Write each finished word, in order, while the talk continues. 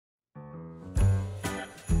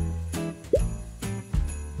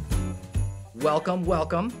Welcome,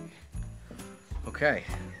 welcome. Okay,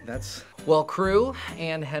 that's... Well, crew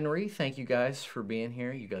and Henry, thank you guys for being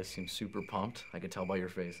here. You guys seem super pumped. I could tell by your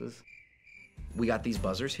faces. We got these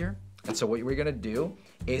buzzers here. And so what we're gonna do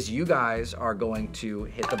is you guys are going to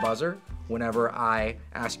hit the buzzer whenever I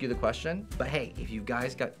ask you the question. But hey, if you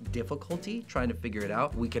guys got difficulty trying to figure it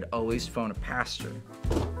out, we could always phone a pastor.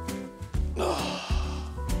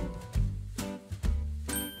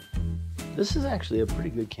 This is actually a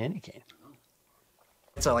pretty good candy cane.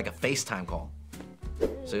 It's like a FaceTime call.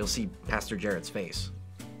 So you'll see Pastor Jared's face.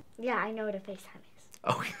 Yeah, I know what a FaceTime is.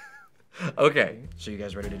 Oh, okay. So you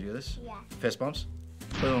guys ready to do this? Yeah. Fist bumps?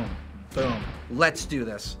 Boom, boom. Let's do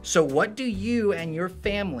this. So what do you and your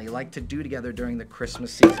family like to do together during the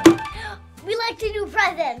Christmas season? We like to do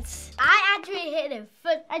presents. I actually hit him.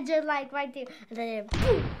 I just like right there. And then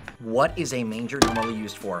boom. What is a manger normally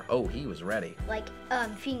used for? Oh, he was ready. Like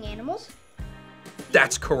feeding animals.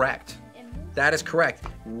 That's correct. That is correct.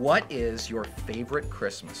 What is your favorite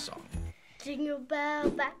Christmas song? Jingle bell,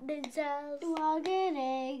 back the bells, walking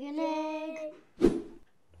egg and egg.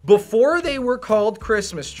 Before they were called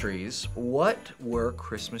Christmas trees, what were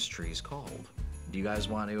Christmas trees called? Do you guys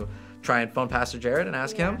want to try and phone Pastor Jared and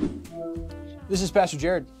ask him? This is Pastor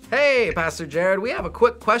Jared. Hey, Pastor Jared, we have a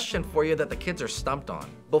quick question for you that the kids are stumped on.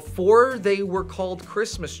 Before they were called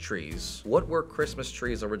Christmas trees, what were Christmas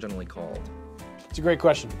trees originally called? It's a great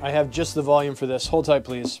question. I have just the volume for this. Hold tight,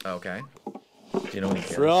 please. Okay. Do you know what it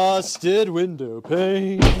is? Frosted window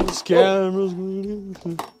panes, cameras.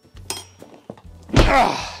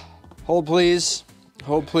 Hold please.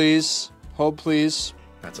 Hold please. Hold please.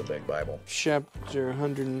 That's a big Bible. Chapter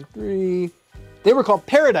 103. They were called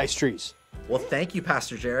paradise trees. Well, thank you,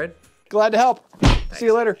 Pastor Jared. Glad to help. See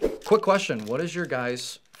you later. Quick question. What is your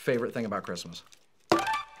guys' favorite thing about Christmas?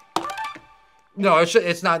 No,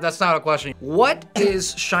 it's not. That's not a question. What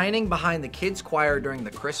is shining behind the kids' choir during the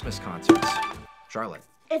Christmas concerts? Charlotte.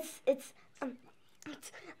 It's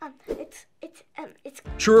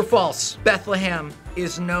True or false? Bethlehem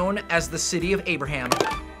is known as the city of Abraham.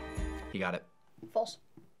 You got it. false.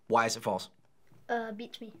 Why is it false?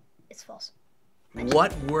 Beats me. It's false.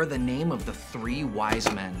 What were the name of the three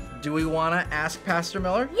wise men? Do we want to ask Pastor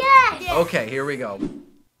Miller? Yes! Okay, here we go.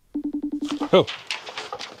 Oh.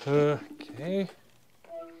 Okay.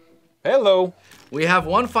 Hello. We have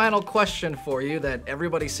one final question for you that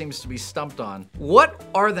everybody seems to be stumped on. What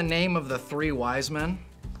are the name of the three wise men?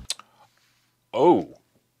 Oh,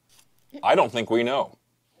 I don't think we know.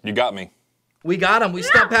 You got me. We got him. We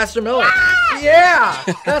stumped Pastor Miller. Yeah,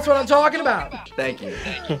 that's what I'm talking about. Thank you.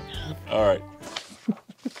 All right.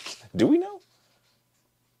 Do we know?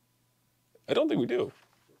 I don't think we do.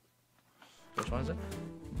 Which one is it?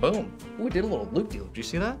 Boom. Ooh, we did a little loop-de-loop. Did you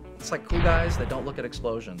see that? It's like cool guys that don't look at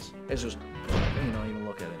explosions. It's just, you don't even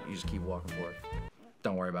look at it. You just keep walking forward.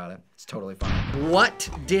 Don't worry about it. It's totally fine. What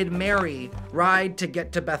did Mary ride to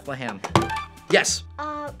get to Bethlehem? Yes.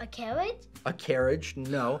 A carriage? A carriage?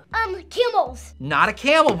 No. Camels. Not a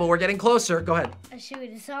camel, but we're getting closer. Go ahead. A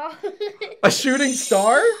shooting star. A shooting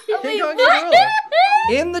star? Wait, King Kong what? Gorilla.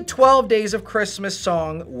 In the 12 Days of Christmas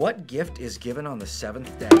song, what gift is given on the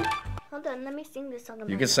 7th day? Hold on, let me sing this song.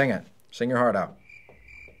 You can sing it. Sing your heart out.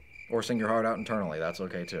 Or sing your heart out internally. That's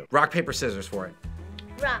okay too. Rock, paper, scissors for it.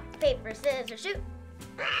 Rock, paper, scissors, shoot.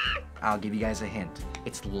 I'll give you guys a hint.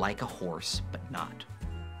 It's like a horse, but not.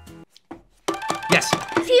 Yes.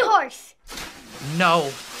 Seahorse.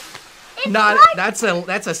 No. It's Not. like...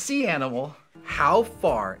 That's a sea animal. How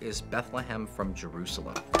far is Bethlehem from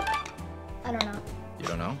Jerusalem? I don't know. You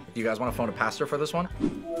don't know? Do you guys want to phone a pastor for this one?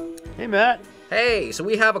 Hey, Matt. Hey, so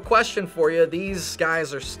we have a question for you. These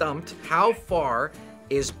guys are stumped. How far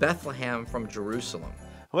is Bethlehem from Jerusalem?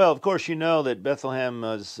 Well, of course, you know that Bethlehem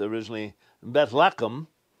was originally Bethlehem,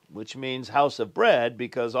 which means house of bread,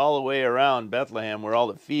 because all the way around Bethlehem were all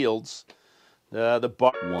the fields, the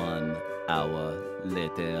bar. 1 hour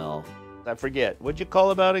later. I forget. What'd you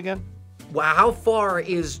call about again? Wow, how far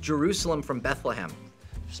is Jerusalem from Bethlehem?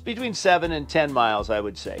 It's between 7 and 10 miles, I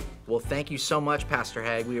would say. Well, thank you so much, Pastor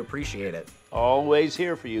Hag. We appreciate it. Always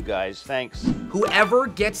here for you guys. Thanks. Whoever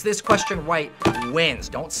gets this question right wins.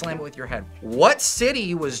 Don't slam it with your head. What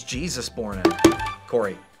city was Jesus born in?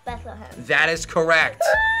 Corey. Bethlehem. That is correct.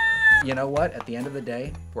 You know what? At the end of the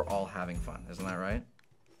day, we're all having fun. Isn't that right?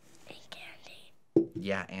 Eating candy.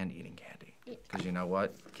 Yeah, and eating candy. Because you know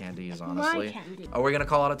what? Candy is honestly... My candy. Are we going to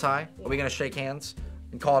call it a tie? Are we going to shake hands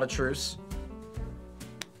and call it a truce?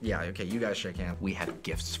 Yeah, okay, you guys shake hands. We have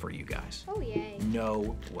gifts for you guys. Oh, yay.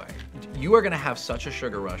 No way. You are gonna have such a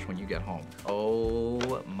sugar rush when you get home.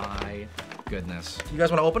 Oh my goodness. You guys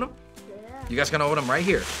wanna open them? Yeah. You guys gonna open them right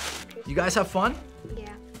here. You guys have fun?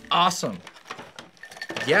 Yeah. Awesome.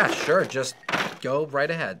 Yeah, sure. Just go right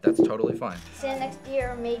ahead. That's totally fine. See you next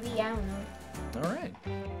year, or maybe, I don't know. All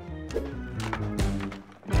right.